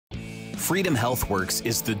Freedom HealthWorks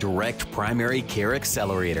is the direct primary care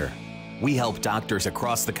accelerator. We help doctors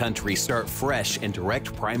across the country start fresh in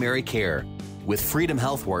direct primary care. With Freedom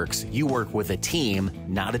HealthWorks, you work with a team,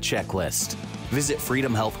 not a checklist. Visit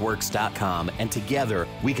freedomhealthworks.com and together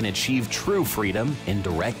we can achieve true freedom in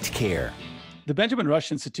direct care. The Benjamin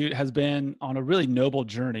Rush Institute has been on a really noble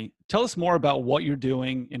journey. Tell us more about what you're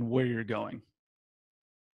doing and where you're going.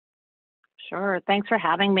 Sure. Thanks for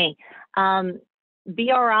having me.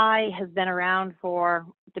 BRI has been around for,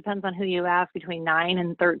 depends on who you ask, between 9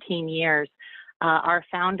 and 13 years. Our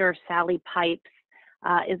founder, Sally Pipes,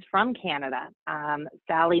 is from Canada.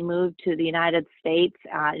 Sally moved to the United States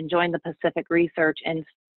and joined the Pacific Research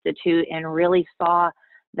Institute and really saw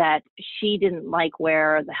that she didn't like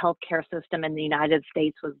where the healthcare system in the United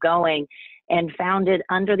States was going, and founded,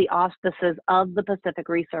 under the auspices of the Pacific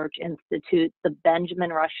Research Institute, the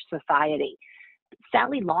Benjamin Rush Society.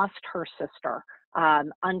 Sally lost her sister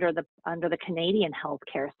under the Canadian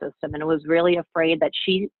healthcare system, and was really afraid that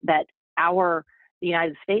the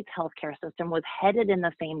United States healthcare system was headed in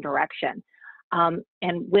the same direction. And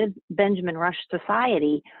with Benjamin Rush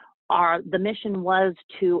Society, the mission was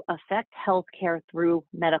to affect healthcare through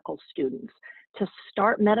medical students, to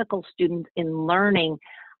start medical students in learning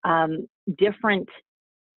different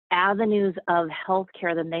avenues of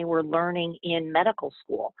healthcare than they were learning in medical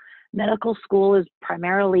school. Medical school is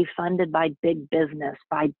primarily funded by big business,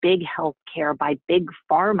 by big healthcare, by big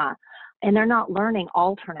pharma, and they're not learning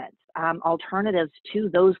alternatives to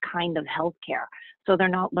those kind of healthcare. So they're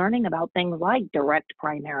not learning about things like direct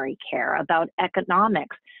primary care, about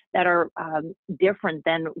economics that are different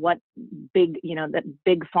than what that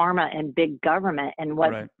big pharma and big government and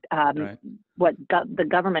what the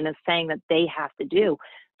government is saying that they have to do.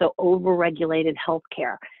 So overregulated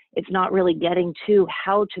healthcare. It's not really getting to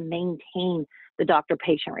how to maintain the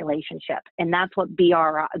doctor-patient relationship. And that's what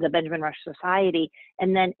BRI, the Benjamin Rush Society,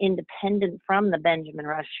 and then independent from the Benjamin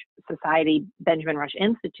Rush Society, Benjamin Rush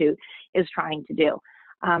Institute, is trying to do.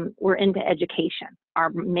 We're into education. Our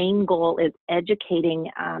main goal is educating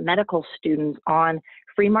medical students on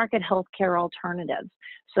free market healthcare alternatives,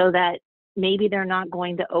 so that maybe they're not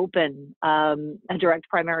going to open a direct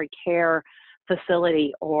primary care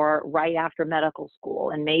facility or right after medical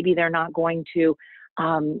school, and maybe they're not going to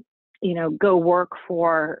go work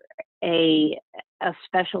for a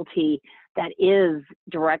specialty that is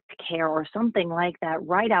direct care or something like that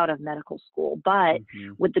right out of medical school. But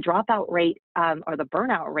with the dropout rate or the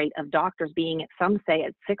burnout rate of doctors being, some say,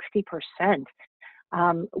 at 60%,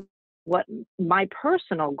 what my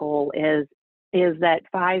personal goal is that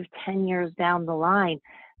 5-10 years down the line,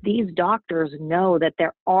 these doctors know that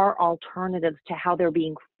there are alternatives to how they're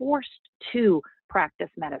being forced to practice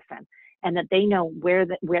medicine, and that they know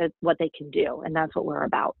what they can do. And that's what we're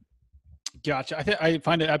about. Gotcha. I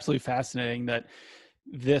find it absolutely fascinating that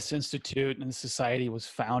this institute and society was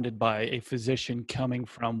founded by a physician coming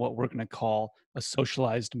from what we're going to call a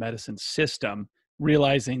socialized medicine system,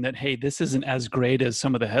 realizing that, hey, this isn't as great as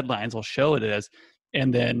some of the headlines will show it as.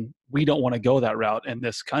 And then we don't want to go that route in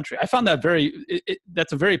this country. I found that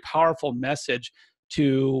that's a very powerful message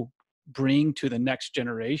to bring to the next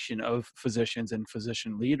generation of physicians and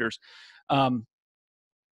physician leaders.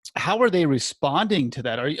 How are they responding to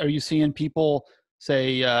that? Are you seeing people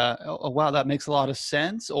say, oh, wow, that makes a lot of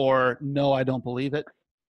sense, or no, I don't believe it?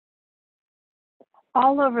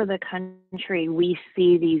 All over the country, we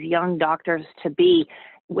see these young doctors to be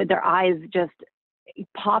with their eyes just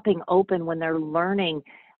popping open when they're learning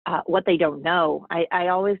what they don't know. I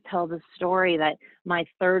always tell the story that my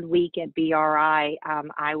third week at BRI,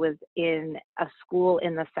 I was in a school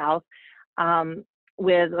in the South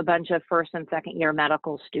with a bunch of first and second year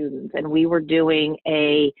medical students, and we were doing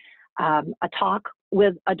a talk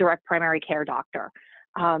with a direct primary care doctor.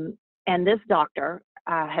 And this doctor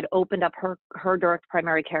had opened up her direct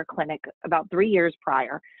primary care clinic about 3 years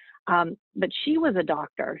prior. But she was a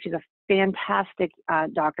doctor. She's a fantastic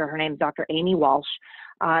doctor. Her name is Dr. Amy Walsh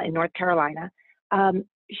in North Carolina.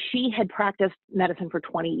 She had practiced medicine for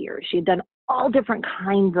 20 years. She had done all different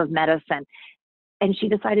kinds of medicine, and she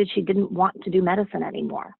decided she didn't want to do medicine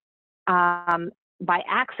anymore. By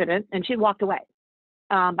accident, and she walked away.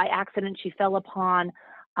 By accident, she fell upon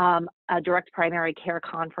a direct primary care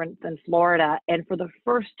conference in Florida, and for the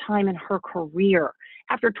first time in her career,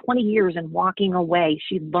 after 20 years and walking away,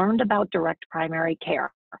 she learned about direct primary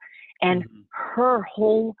care, and her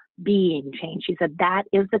whole being changed. She said, that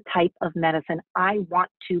is the type of medicine I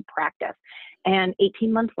want to practice. And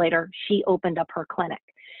 18 months later, she opened up her clinic.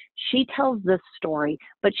 She tells this story,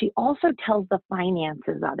 but she also tells the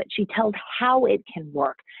finances of it. She tells how it can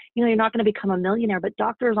work. You know, you're not going to become a millionaire, but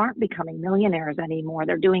doctors aren't becoming millionaires anymore.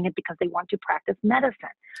 They're doing it because they want to practice medicine.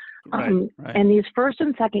 Right, right. And these first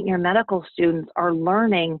and second year medical students are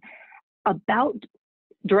learning about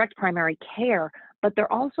direct primary care, but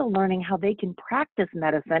they're also learning how they can practice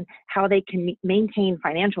medicine, how they can maintain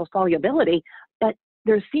financial solubility, but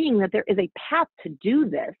they're seeing that there is a path to do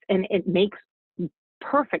this, and it makes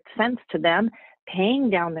perfect sense to them, paying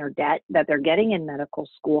down their debt that they're getting in medical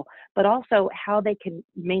school, but also how they can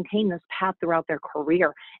maintain this path throughout their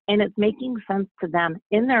career. And it's making sense to them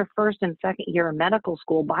in their first and second year of medical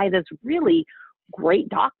school by this really great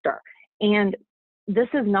doctor. And this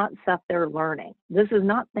is not stuff they're learning. These are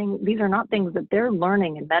not things that they're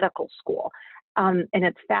learning in medical school. And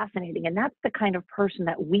it's fascinating. And that's the kind of person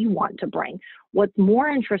that we want to bring. What's more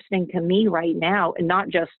interesting to me right now, and not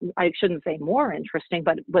just, I shouldn't say more interesting,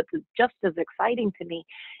 but what's just as exciting to me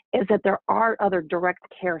is that there are other direct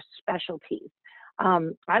care specialties.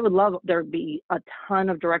 I would love there be a ton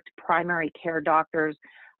of direct primary care doctors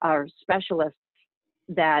or specialists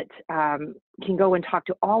that can go and talk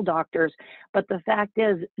to all doctors, but the fact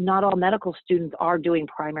is not all medical students are doing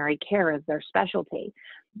primary care as their specialty.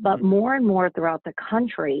 But more and more throughout the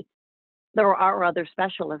country, there are other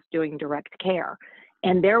specialists doing direct care,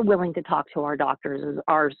 and they're willing to talk to our doctors as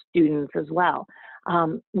our students as well.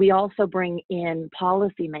 We also bring in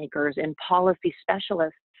policymakers and policy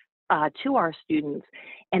specialists to our students,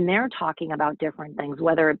 and they're talking about different things,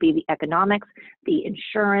 whether it be the economics, the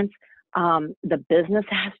insurance, the business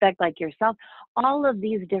aspect like yourself. All of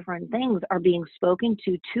these different things are being spoken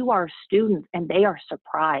to our students, and they are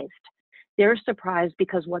surprised. They're surprised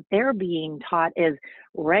because what they're being taught is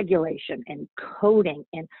regulation and coding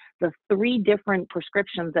and the 3 different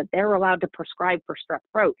prescriptions that they're allowed to prescribe for strep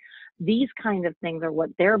throat. These kind of things are what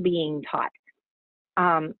they're being taught.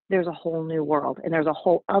 There's a whole new world, and there's a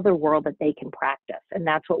whole other world that they can practice, and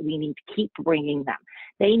that's what we need to keep bringing them.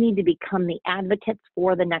 They need to become the advocates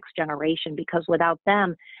for the next generation, because without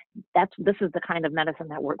them, this is the kind of medicine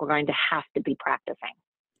that we're going to have to be practicing.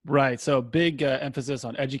 Right. So big emphasis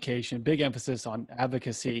on education, big emphasis on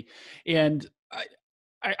advocacy. And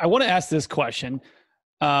I want to ask this question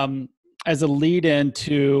as a lead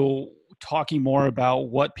into talking more about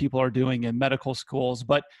what people are doing in medical schools,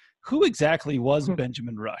 but who exactly was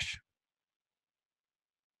Benjamin Rush?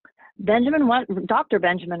 Dr.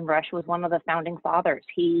 Benjamin Rush was one of the founding fathers.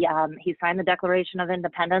 He signed the Declaration of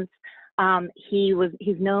Independence.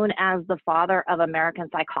 He's known as the father of American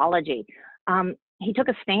psychology. He took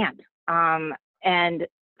a stand, and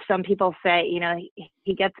some people say, you know,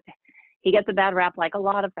 he gets a bad rap like a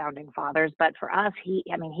lot of founding fathers. But for us, he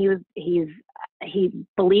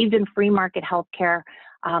believed in free market healthcare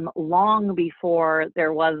long before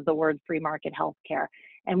there was the word free market healthcare,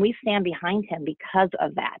 and we stand behind him because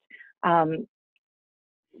of that.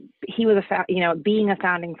 He was being a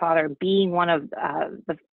founding father, being one of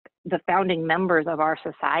the founding members of our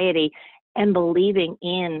society, and believing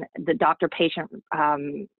in the doctor-patient,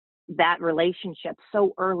 that relationship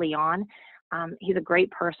so early on. He's a great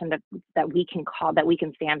person that we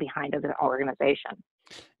can stand behind as an organization.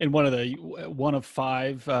 And one of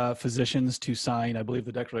 5 physicians to sign, I believe,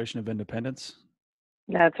 the Declaration of Independence.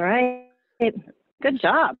 That's right. Good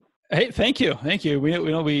job. Hey, thank you.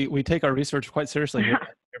 We take our research quite seriously here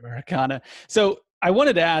at Americana. So I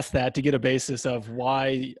wanted to ask that to get a basis of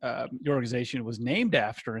why your organization was named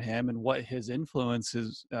after him and what his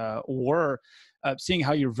influences were, seeing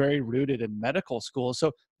how you're very rooted in medical school.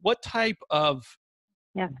 So what type of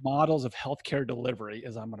models of healthcare delivery,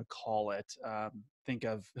 as I'm going to call it, think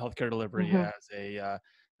of healthcare delivery as a,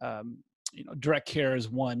 direct care is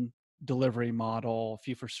one delivery model,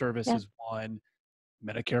 fee-for-service is one,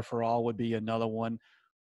 Medicare for all would be another one.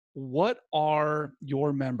 What are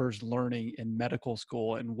your members learning in medical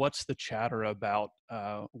school, and what's the chatter about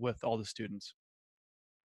with all the students?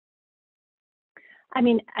 I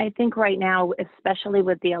mean, I think right now, especially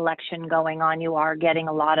with the election going on, you are getting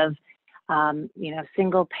a lot of,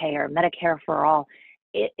 single payer, Medicare for all.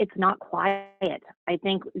 It's not quiet. I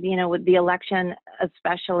think, with the election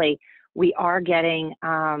especially, we are getting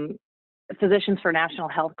Physicians for National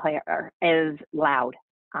Health Care is loud.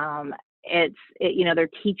 They're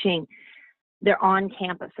teaching, they're on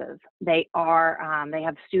campuses. They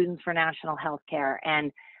have Students for National Health Care,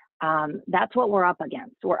 and that's what we're up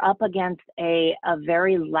against. We're up against a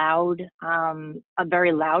very loud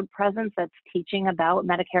presence that's teaching about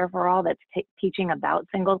Medicare for all, that's teaching about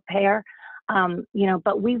single payer.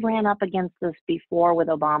 But we ran up against this before with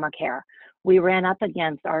Obamacare. We ran up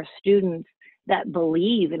against our students that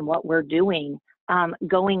believe in what we're doing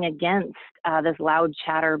going against this loud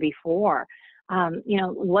chatter before.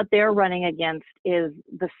 What they're running against is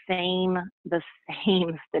the same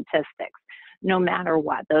statistics, no matter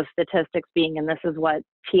what. Those statistics being, and this is what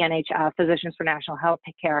Physicians for National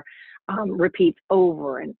Healthcare repeats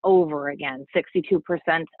over and over again,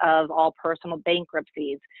 62% of all personal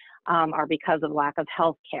bankruptcies are because of lack of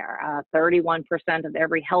health care. 31% of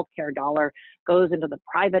every healthcare dollar goes into the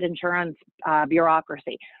private insurance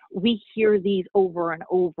bureaucracy. We hear these over and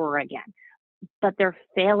over again, but they're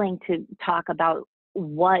failing to talk about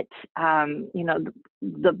what the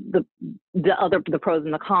pros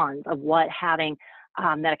and the cons of what having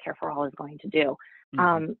Medicare for all is going to do.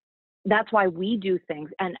 Mm-hmm. That's why we do things,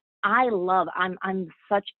 and I'm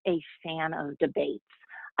such a fan of debates.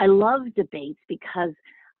 I love debates because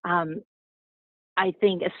I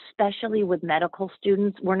think, especially with medical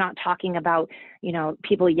students, we're not talking about,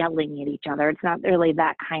 people yelling at each other. It's not really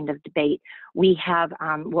that kind of debate. We have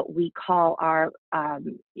what we call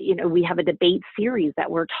we have a debate series that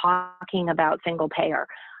we're talking about single payer.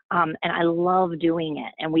 And I love doing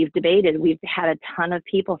it. And we've had a ton of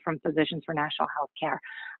people from Physicians for National Healthcare,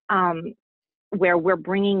 where we're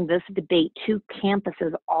bringing this debate to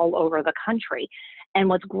campuses all over the country. And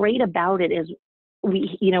what's great about it is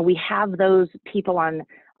we have those people on,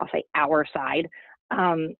 I'll say, our side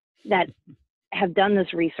that have done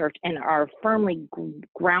this research and are firmly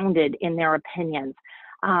grounded in their opinions.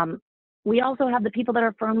 We also have the people that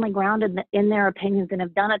are firmly grounded in their opinions and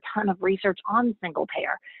have done a ton of research on single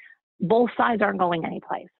payer. Both sides aren't going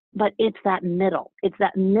anyplace, but it's that middle. It's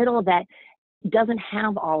that middle that doesn't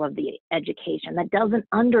have all of the education, that doesn't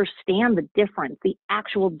understand the difference, the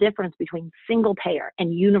actual difference between single payer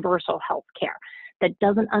and universal health care, that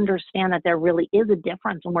doesn't understand that there really is a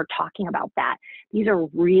difference when we're talking about that. These are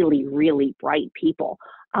really, really bright people.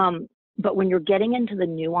 But when you're getting into the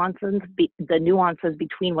nuances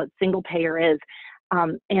between what single payer is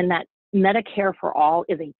and that Medicare for all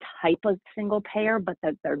is a type of single payer, but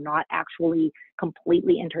that they're not actually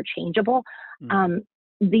completely interchangeable.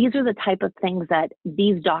 These are the type of things that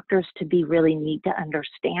these doctors to be really need to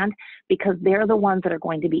understand, because they're the ones that are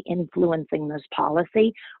going to be influencing this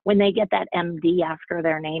policy. When they get that MD after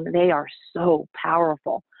their name, they are so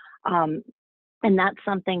powerful. And that's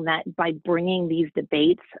something that by bringing these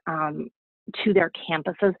debates to their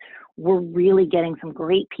campuses, we're really getting some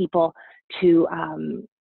great people to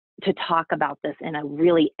talk about this in a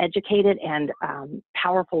really educated and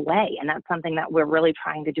powerful way. And that's something that we're really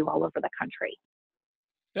trying to do all over the country.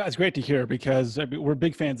 Yeah, it's great to hear, because we're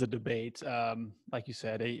big fans of debate. Like you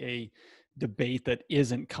said, a debate that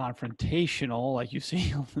isn't confrontational, like you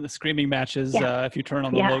see on the screaming matches. Yeah. If you turn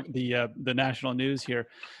on the national news here,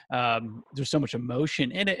 there's so much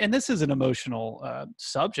emotion in it, and this is an emotional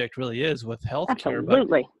subject, really is, with healthcare.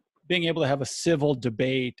 Absolutely. But being able to have a civil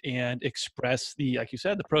debate and express like you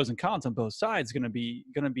said, the pros and cons on both sides is going to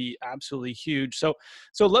be absolutely huge. So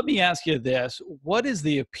let me ask you this: what is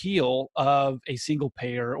the appeal of a single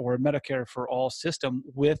payer or a Medicare for all system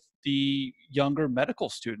with the younger medical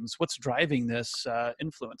students? What's driving this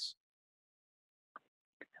influence?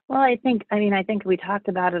 Well, I think we talked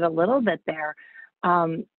about it a little bit there.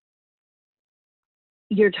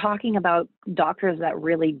 You're talking about doctors that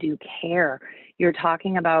really do care. You're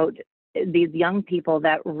talking about these young people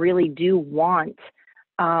that really do want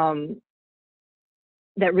to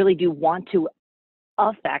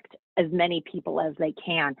affect as many people as they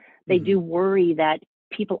can. They do worry that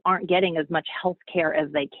people aren't getting as much health care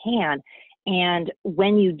as they can. And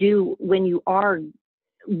when you are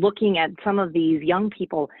looking at some of these young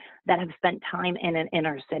people that have spent time in an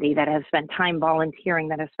inner city, that have spent time volunteering,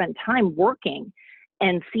 that have spent time working,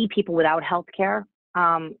 and see people without health care,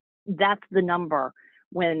 that's the number.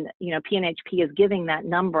 When PNHP is giving that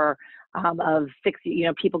number of 60,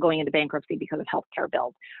 people going into bankruptcy because of health care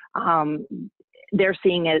bills, they're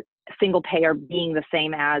seeing a single payer being the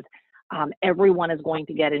same as everyone is going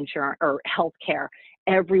to get insurance or health care.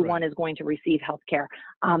 Everyone is going to receive health care.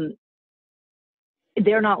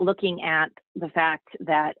 They're not looking at the fact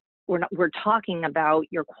that we're talking about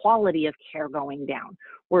your quality of care going down.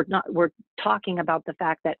 We're talking about the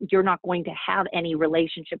fact that you're not going to have any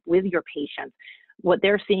relationship with your patients. What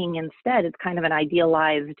they're seeing instead is kind of an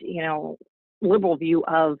idealized, liberal view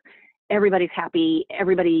of everybody's happy,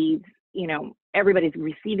 everybody's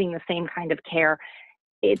receiving the same kind of care.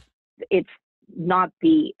 It's not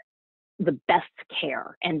the best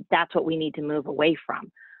care, and that's what we need to move away from.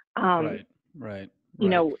 Right.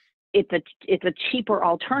 It's a cheaper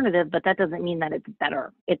alternative, but that doesn't mean that it's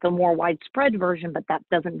better. It's a more widespread version, but that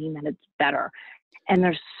doesn't mean that it's better. And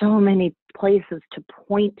there's so many places to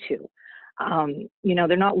point to.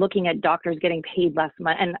 They're not looking at doctors getting paid less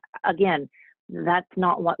money. And again, that's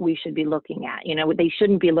not what we should be looking at. They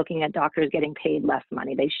shouldn't be looking at doctors getting paid less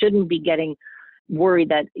money. They shouldn't be getting worried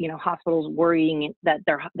that, hospitals worrying that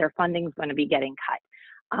their funding is going to be getting cut.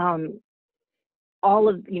 All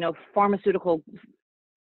of, pharmaceutical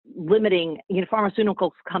limiting,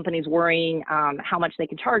 pharmaceutical companies worrying how much they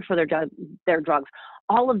can charge for their drugs.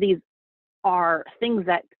 All of these are things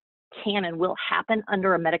that can and will happen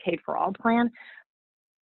under a Medicaid for All plan,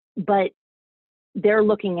 but they're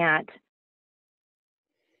looking at,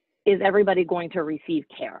 is everybody going to receive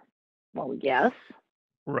care? Well, yes.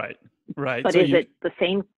 Right. But so is it the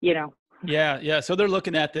same, Yeah. So they're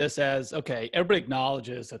looking at this as, okay, everybody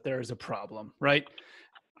acknowledges that there is a problem, right?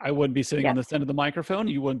 I wouldn't be sitting on this end of the microphone.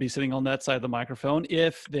 You wouldn't be sitting on that side of the microphone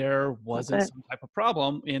if there wasn't some type of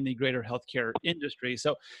problem in the greater healthcare industry.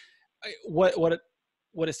 So what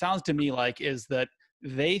it sounds to me like is that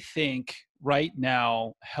they think right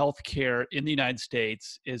now healthcare in the United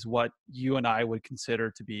States is what you and I would consider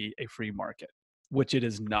to be a free market, which it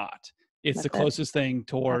is not. It's the closest thing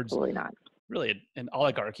towards absolutely not. Really an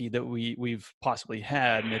oligarchy that we've possibly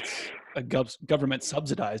had, and it's a government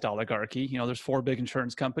subsidized oligarchy. There's 4 big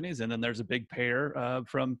insurance companies, and then there's a big payer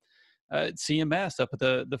from CMS up at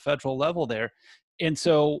the federal level there. And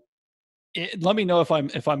so, let me know if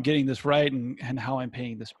I'm getting this right and how I'm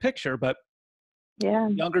painting this picture. But yeah,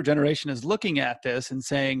 the younger generation is looking at this and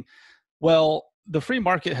saying, well, the free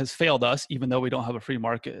market has failed us, even though we don't have a free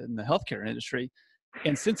market in the healthcare industry.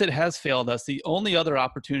 And since it has failed us, the only other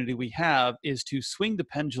opportunity we have is to swing the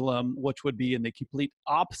pendulum, which would be in the complete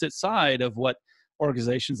opposite side of what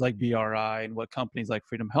organizations like BRI and what companies like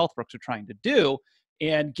Freedom HealthWorks are trying to do,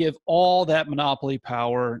 and give all that monopoly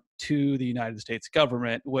power to the United States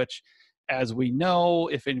government, which, as we know,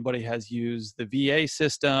 if anybody has used the VA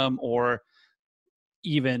system or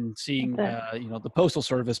even seeing, the Postal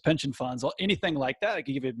Service, pension funds, anything like that, I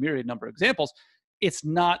could give you a myriad number of examples. It's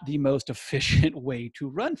not the most efficient way to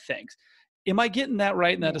run things. Am I getting that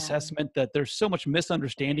right in that assessment, that there's so much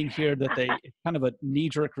misunderstanding here that it's kind of a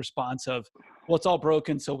knee-jerk response of, well, it's all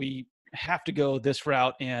broken, so we have to go this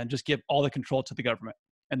route and just give all the control to the government,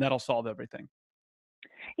 and that'll solve everything?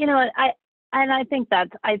 I think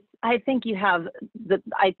I think you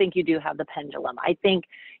do have the pendulum. I think,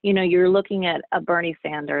 you're looking at a Bernie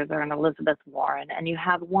Sanders or an Elizabeth Warren, and you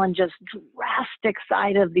have one just drastic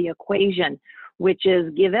side of the equation, which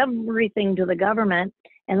is give everything to the government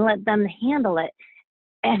and let them handle it.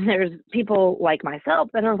 And there's people like myself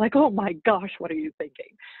that are like, oh my gosh, what are you thinking?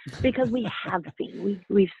 Because we have seen,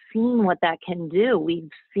 we've seen what that can do. We've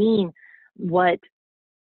seen what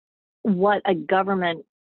a government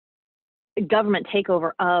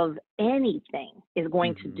takeover of anything is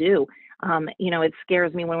going to do. It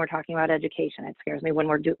scares me when we're talking about education. It scares me when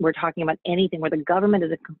we're talking about anything where the government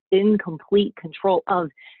is in complete control of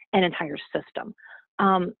an entire system.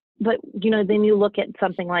 But then you look at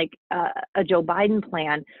something like a Joe Biden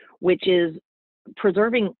plan, which is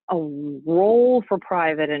preserving a role for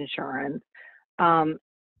private insurance,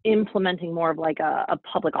 implementing more of like a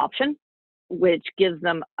public option, which gives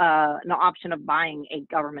them an option of buying a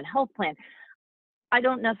government health plan. I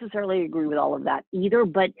don't necessarily agree with all of that either,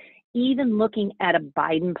 but even looking at a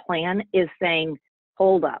Biden plan is saying,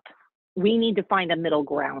 hold up, we need to find a middle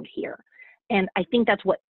ground here. And I think that's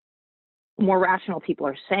what more rational people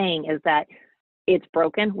are saying, is that it's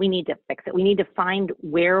broken. We need to fix it. We need to find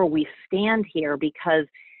where we stand here, because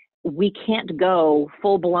we can't go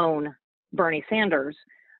full blown Bernie Sanders.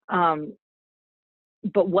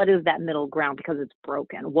 But what is that middle ground? Because it's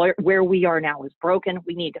broken. Where we are now is broken.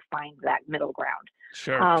 We need to find that middle ground.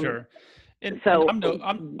 Sure. And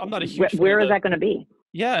I'm not a huge fan. Where is that going to be?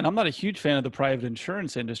 Yeah, and I'm not a huge fan of the private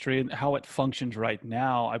insurance industry and how it functions right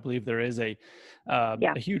now. I believe there is a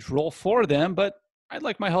huge role for them, but I'd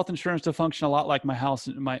like my health insurance to function a lot like my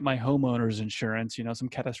homeowner's insurance. Some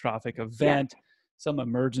catastrophic event, some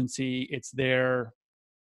emergency, it's there.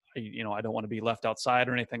 I don't want to be left outside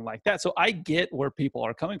or anything like that. So I get where people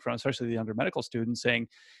are coming from, especially the younger medical students, saying,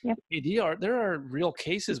 hey, there are real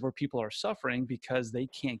cases where people are suffering because they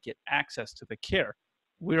can't get access to the care.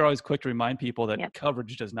 We're always quick to remind people that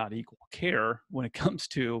coverage does not equal care when it comes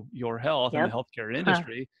to your health and the healthcare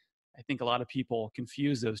industry. I think a lot of people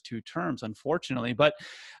confuse those two terms, unfortunately. But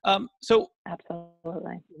so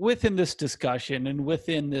absolutely, within this discussion and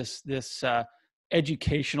within this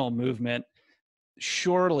educational movement,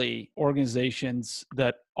 surely organizations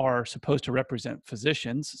that are supposed to represent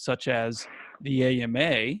physicians, such as the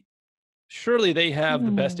AMA, surely they have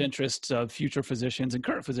the best interests of future physicians and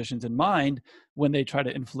current physicians in mind when they try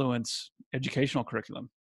to influence educational curriculum.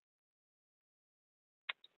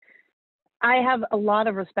 I have a lot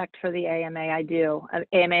of respect for the AMA. I do.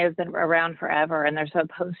 AMA has been around forever, and they're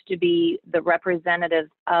supposed to be the representatives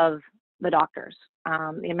of the doctors.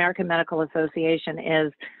 The American Medical Association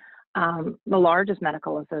is the largest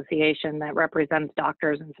medical association that represents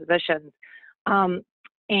doctors and physicians.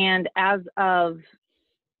 And as of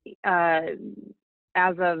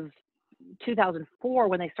 2004,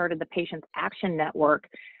 when they started the Patients Action Network,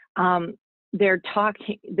 their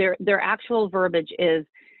actual verbiage is,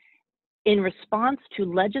 in response to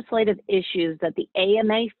legislative issues that the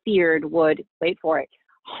AMA feared would, wait for it,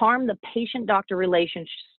 harm the patient-doctor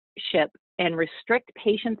relationship and restrict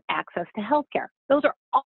patients' access to healthcare. Those are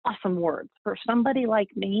awesome words. For somebody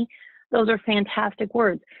like me, those are fantastic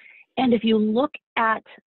words. And if you look at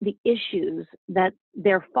the issues that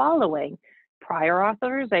they're following, prior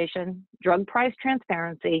authorization, drug price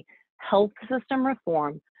transparency, health system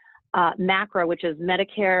reform, MACRA, which is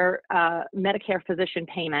Medicare physician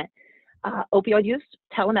payment, opioid use,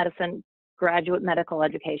 telemedicine, graduate medical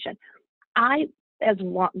education.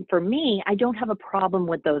 For me, I don't have a problem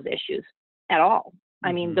with those issues at all.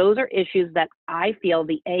 I mean, those are issues that I feel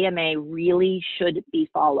the AMA really should be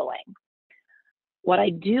following. What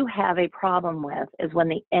I do have a problem with is when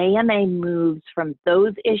the AMA moves from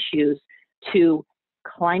those issues to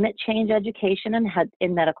climate change education in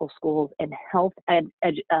medical schools and health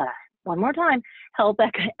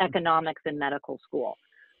economics in medical school.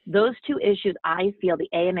 Those two issues I feel the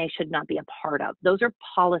AMA should not be a part of. Those are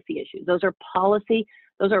policy issues. Those are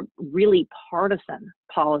really partisan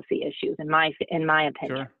policy issues in my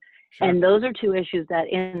opinion. Sure. And those are two issues that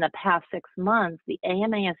in the past 6 months the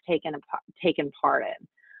AMA has taken part in.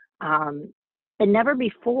 And never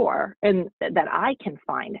before, and that I can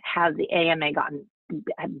find, has the AMA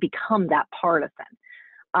become that partisan.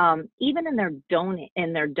 Even in their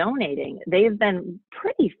donating, they've been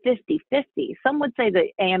pretty 50-50. Some would say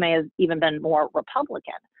the AMA has even been more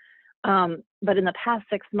Republican. But in the past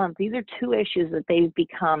 6 months, these are two issues that they've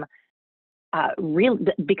become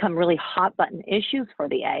really hot button issues for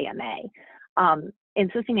the AMA.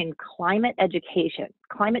 Insisting in climate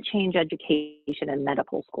change education in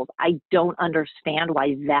medical schools. I don't understand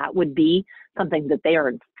why that would be something that they are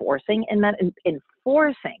enforcing in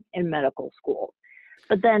medical schools.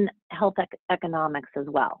 But then health economics as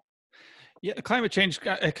well. Yeah, climate change,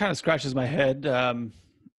 it kind of scratches my head.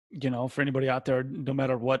 For anybody out there, no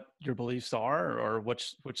matter what your beliefs are or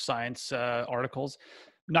which science articles,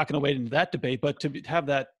 I'm not going to wade into that debate, but to have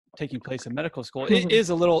that taking place in medical school, it is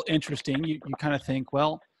a little interesting. You kind of think,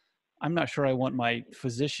 well, I'm not sure I want my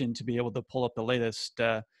physician to be able to pull up the latest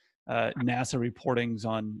NASA reportings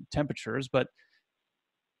on temperatures, but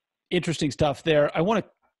interesting stuff there. I want to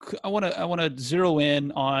zero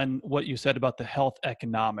in on what you said about the health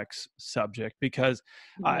economics subject, because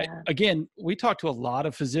again, we talked to a lot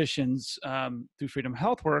of physicians through Freedom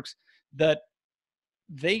HealthWorks that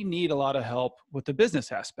they need a lot of help with the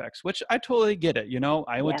business aspects, which I totally get it.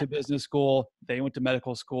 I went to business school, they went to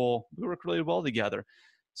medical school, we work really well together.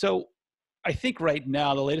 So I think right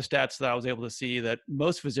now, the latest stats that I was able to see, that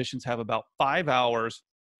most physicians have about 5 hours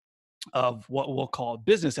of what we'll call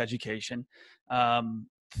business education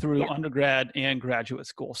through undergrad and graduate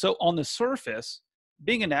school. So on the surface,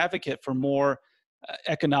 being an advocate for more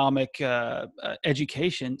economic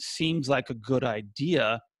education seems like a good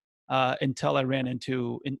idea until I ran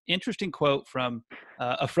into an interesting quote from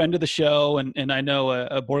a friend of the show, and I know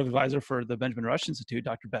a board of advisor for the Benjamin Rush Institute,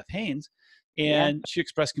 Dr. Beth Haynes, and she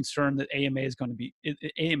expressed concern that AMA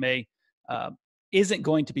isn't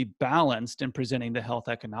going to be balanced in presenting the health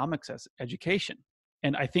economics as education.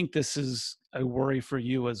 And I think this is a worry for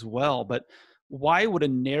you as well. But why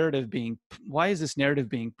is this narrative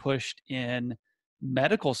being pushed in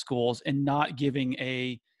medical schools and not giving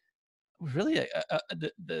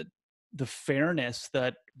the fairness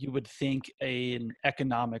that you would think an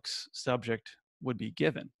economics subject would be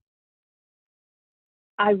given?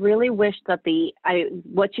 I really wish that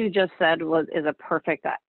what you just said is a perfect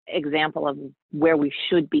example of where we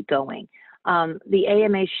should be going. The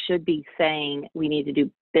AMA should be saying we need to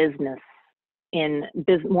do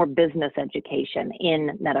more business education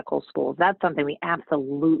in medical schools. That's something we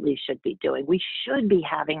absolutely should be doing. We should be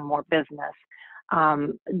having more business.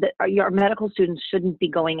 Our medical students shouldn't be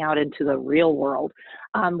going out into the real world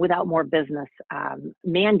without more business,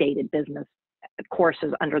 mandated business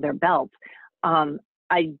courses under their belts.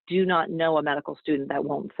 I do not know a medical student that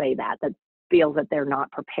won't say that feels that they're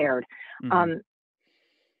not prepared. Mm-hmm.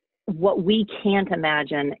 What we can't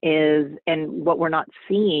imagine is, and what we're not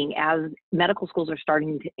seeing as medical schools are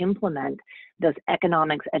starting to implement this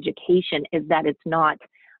economics education, is that it's not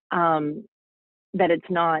kind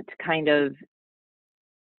of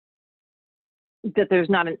that there's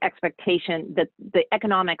not an expectation that the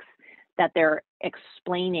economics that they're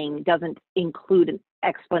explaining doesn't include an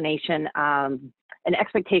explanation, an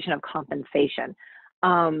expectation of compensation.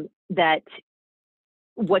 That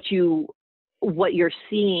what you're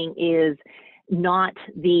seeing is not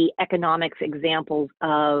the economics examples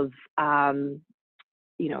of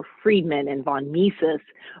Friedman and von Mises,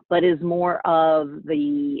 but is more of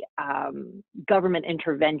the government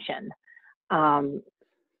intervention.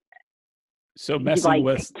 So messing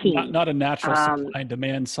with not a natural supply and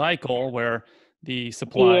demand cycle where the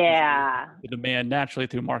supply the demand naturally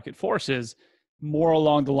through market forces, more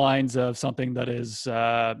along the lines of something that is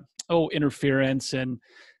interference, and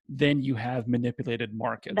then you have manipulated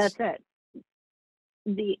markets. That's it.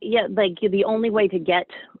 The only way to get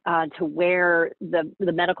to where the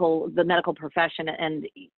medical profession and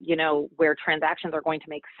where transactions are going to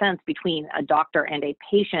make sense between a doctor and a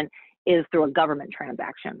patient is through a government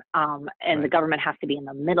transaction, and right. The government has to be in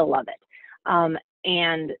the middle of it.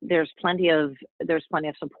 And there's plenty of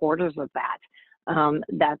supporters of that.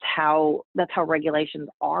 That's how regulations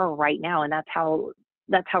are right now, and that's how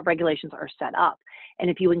regulations are set up. And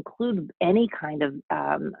if you include any kind of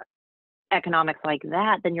economics like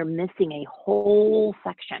that, then you're missing a whole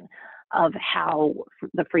section of how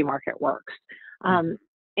the free market works. And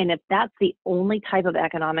if that's the only type of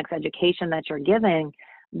economics education that you're giving,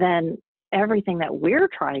 then everything that we're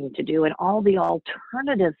trying to do and all the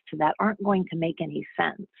alternatives to that aren't going to make any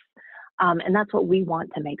sense. And that's what we want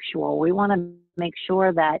to make sure. We want to make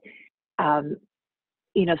sure that,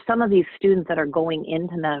 some of these students that are going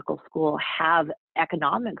into medical school have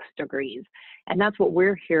economics degrees. And that's what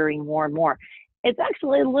we're hearing more and more. It's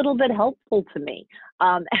actually a little bit helpful to me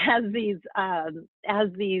as these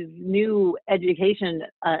new education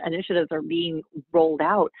initiatives are being rolled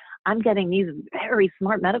out. I'm getting these very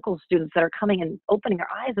smart medical students that are coming and opening their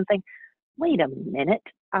eyes and saying, wait a minute,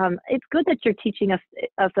 it's good that you're teaching us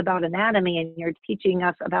about anatomy and you're teaching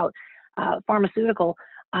us about pharmaceutical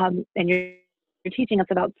and you're teaching us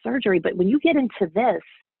about surgery, but when you get into this,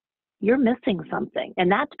 you're missing something.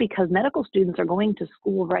 And that's because medical students are going to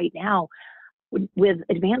school right now with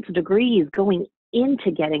advanced degrees going into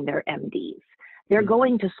getting their MDs. They're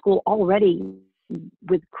going to school already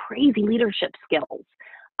with crazy leadership skills.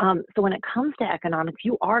 So when it comes to economics,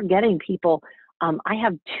 you are getting people. I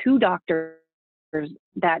have two doctors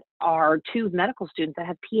that are two medical students that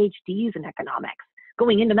have PhDs in economics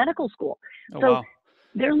going into medical school. Wow.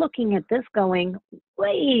 They're looking at this going,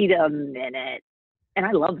 wait a minute. And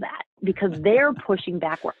I love that because they're pushing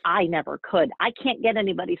back where I never could. I can't get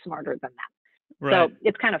anybody smarter than that. Right. So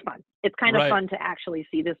it's kind of fun. It's kind of fun to actually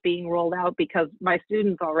see this being rolled out because my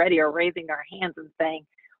students already are raising their hands and saying,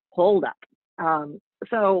 hold up.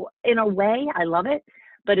 So in a way, I love it.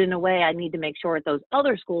 But in a way, I need to make sure at those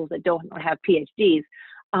other schools that don't have PhDs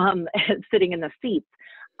sitting in the seats,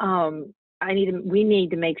 we need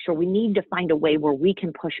to make sure, we need to find a way where we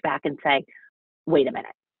can push back and say, wait a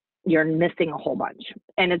minute, you're missing a whole bunch.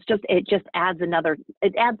 And it just adds another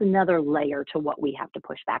layer to what we have to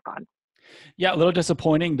push back on. Yeah, a little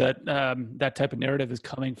disappointing that that type of narrative is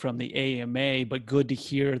coming from the AMA, but good to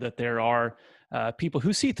hear that there are people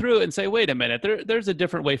who see through it and say, wait a minute, there's a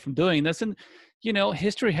different way from doing this. And,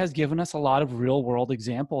 history has given us a lot of real world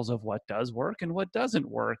examples of what does work and what doesn't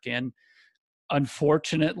work. And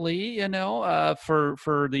unfortunately,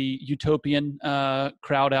 for the utopian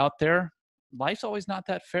crowd out there, life's always not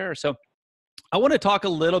that fair. So I want to talk a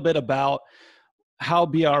little bit about how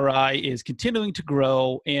BRI is continuing to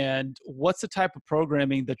grow and what's the type of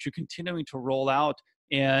programming that you're continuing to roll out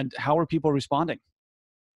and how are people responding?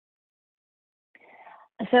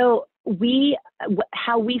 So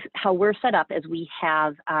how we're set up is we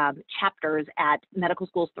have chapters at medical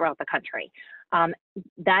schools throughout the country.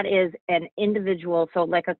 That is an individual, so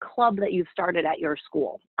like a club that you've started at your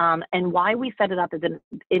school. And why we set it up as an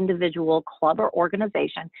individual club or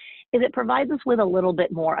organization is it provides us with a little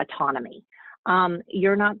bit more autonomy.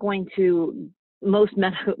 You're not going to, most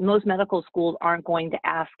medical schools aren't going to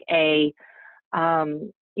ask a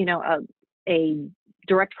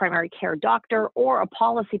direct primary care doctor or a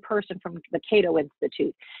policy person from the Cato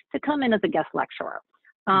Institute to come in as a guest lecturer.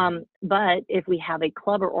 But if we have a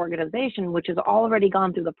club or organization which has already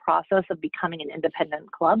gone through the process of becoming an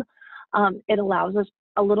independent club, it allows us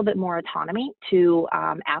a little bit more autonomy to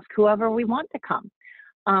ask whoever we want to come.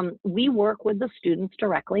 We work with the students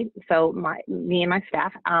directly. So me and my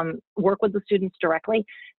staff work with the students directly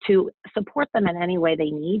to support them in any way they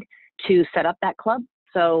need to set up that club.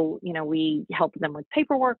 So, we help them with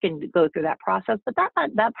paperwork and go through that process, but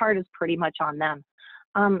that part is pretty much on them.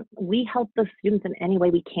 We help the students in any way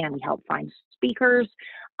we can. We help find speakers.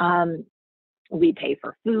 We pay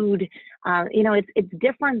for food. It's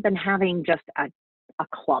different than having just a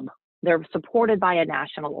club. They're supported by a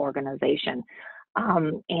national organization.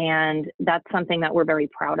 And that's something that we're very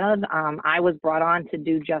proud of. I was brought on to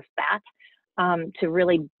do just that, to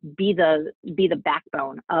really be the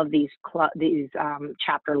backbone of these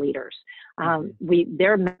chapter leaders.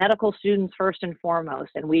 They're medical students first and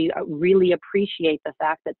foremost, and we really appreciate the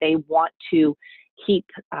fact that they want to keep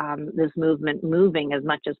this movement moving as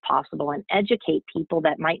much as possible and educate people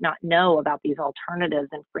that might not know about these alternatives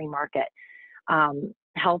in free market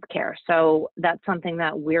healthcare. So that's something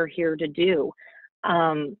that we're here to do.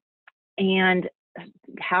 And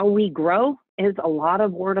how we grow is a lot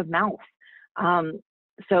of word of mouth.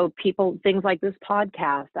 So things like this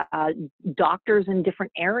podcast, doctors in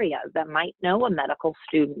different areas that might know a medical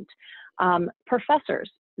student,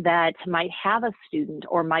 professors that might have a student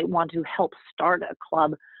or might want to help start a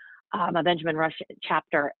club, a Benjamin Rush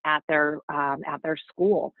chapter at their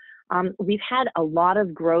school. We've had a lot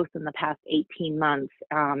of growth in the past 18 months,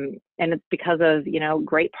 and it's because of,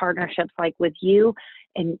 great partnerships like with you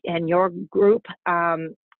and your group.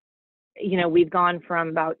 We've gone from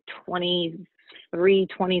about 23,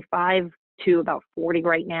 25 to about 40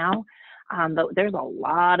 right now. But there's a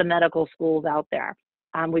lot of medical schools out there.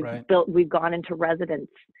 We've gone into residencies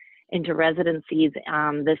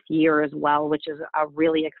this year as well, which is a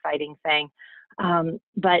really exciting thing.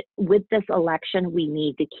 But with this election, we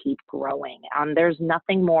need to keep growing. There's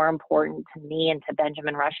nothing more important to me and to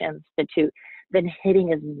Benjamin Rush Institute than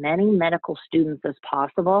hitting as many medical students as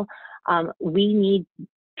possible. We need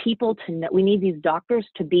people to know, we need these doctors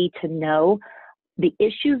to know the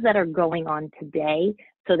issues that are going on today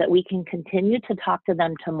so that we can continue to talk to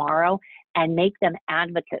them tomorrow and make them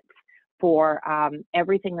advocates for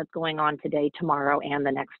everything that's going on today, tomorrow, and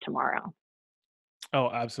the next tomorrow. Oh,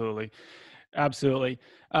 absolutely. Absolutely.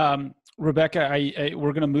 Rebecca,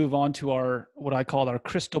 we're going to move on to what I call our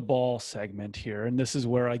crystal ball segment here. And this is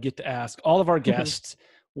where I get to ask all of our guests,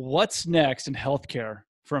 what's next in healthcare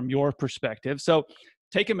from your perspective? So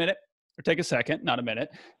take a minute, or take a second, not a minute,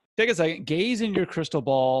 take a second, gaze in your crystal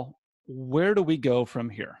ball. Where do we go from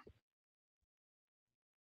here?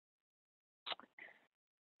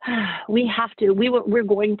 We're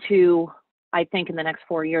going to, I think in the next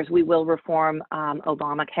 4 years, we will reform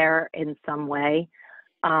Obamacare in some way.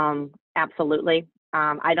 Absolutely.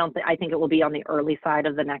 I think it will be on the early side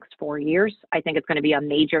of the next 4 years. I think it's going to be a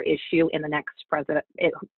major issue in the next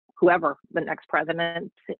whoever the next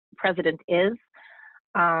president is.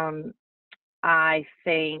 I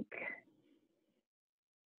think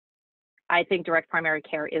direct primary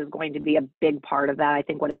care is going to be a big part of that. I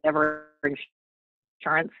think whatever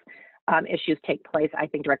insurance issues take place, I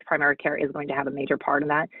think direct primary care is going to have a major part in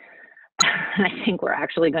that. And I think we're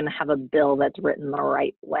actually going to have a bill that's written the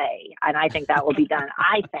right way. And I think that will be done,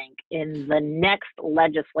 in the next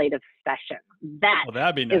legislative session.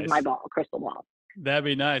 That'd be nice. Is my crystal ball. That'd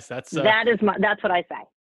be nice. That's what I say.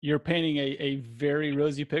 You're painting a very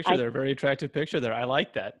rosy picture there, very attractive picture there. I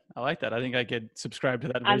like that. I think I could subscribe to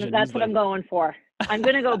that vision. That's what I'm going for. I'm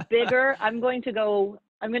going to go bigger. I'm going to go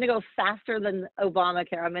faster than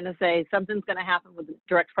Obamacare. I'm going to say something's going to happen with the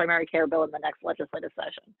direct primary care bill in the next legislative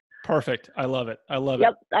session. Perfect. I love it.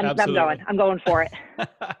 Yep, I'm going for it.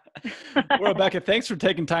 Well, Rebecca, thanks for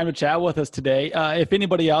taking time to chat with us today. If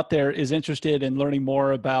anybody out there is interested in learning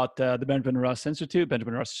more about the Benjamin Rush Institute,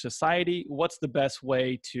 Benjamin Rush Society, what's the best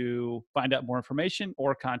way to find out more information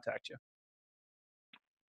or contact you?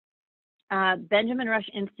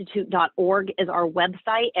 BenjaminRushInstitute.org is our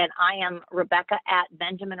website, and I am Rebecca at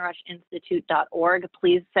BenjaminRushInstitute.org.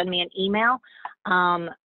 Please send me an email,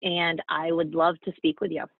 and I would love to speak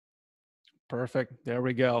with you. Perfect. There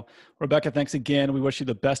we go. Rebecca, thanks again. We wish you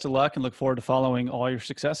the best of luck and look forward to following all your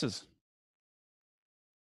successes.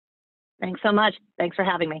 Thanks so much. Thanks for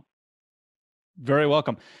having me. Very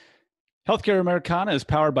welcome. Healthcare Americana is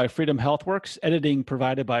powered by Freedom HealthWorks, editing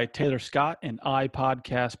provided by Taylor Scott and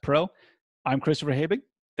iPodcast Pro. I'm Christopher Habig.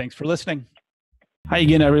 Thanks for listening. Hi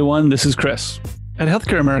again, everyone. This is Chris. At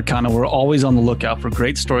Healthcare Americana, we're always on the lookout for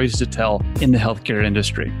great stories to tell in the healthcare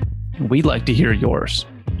industry. And we'd like to hear yours.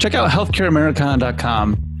 Check out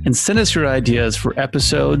healthcareamericana.com and send us your ideas for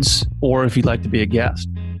episodes or if you'd like to be a guest.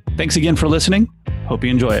 Thanks again for listening. Hope you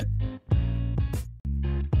enjoy it.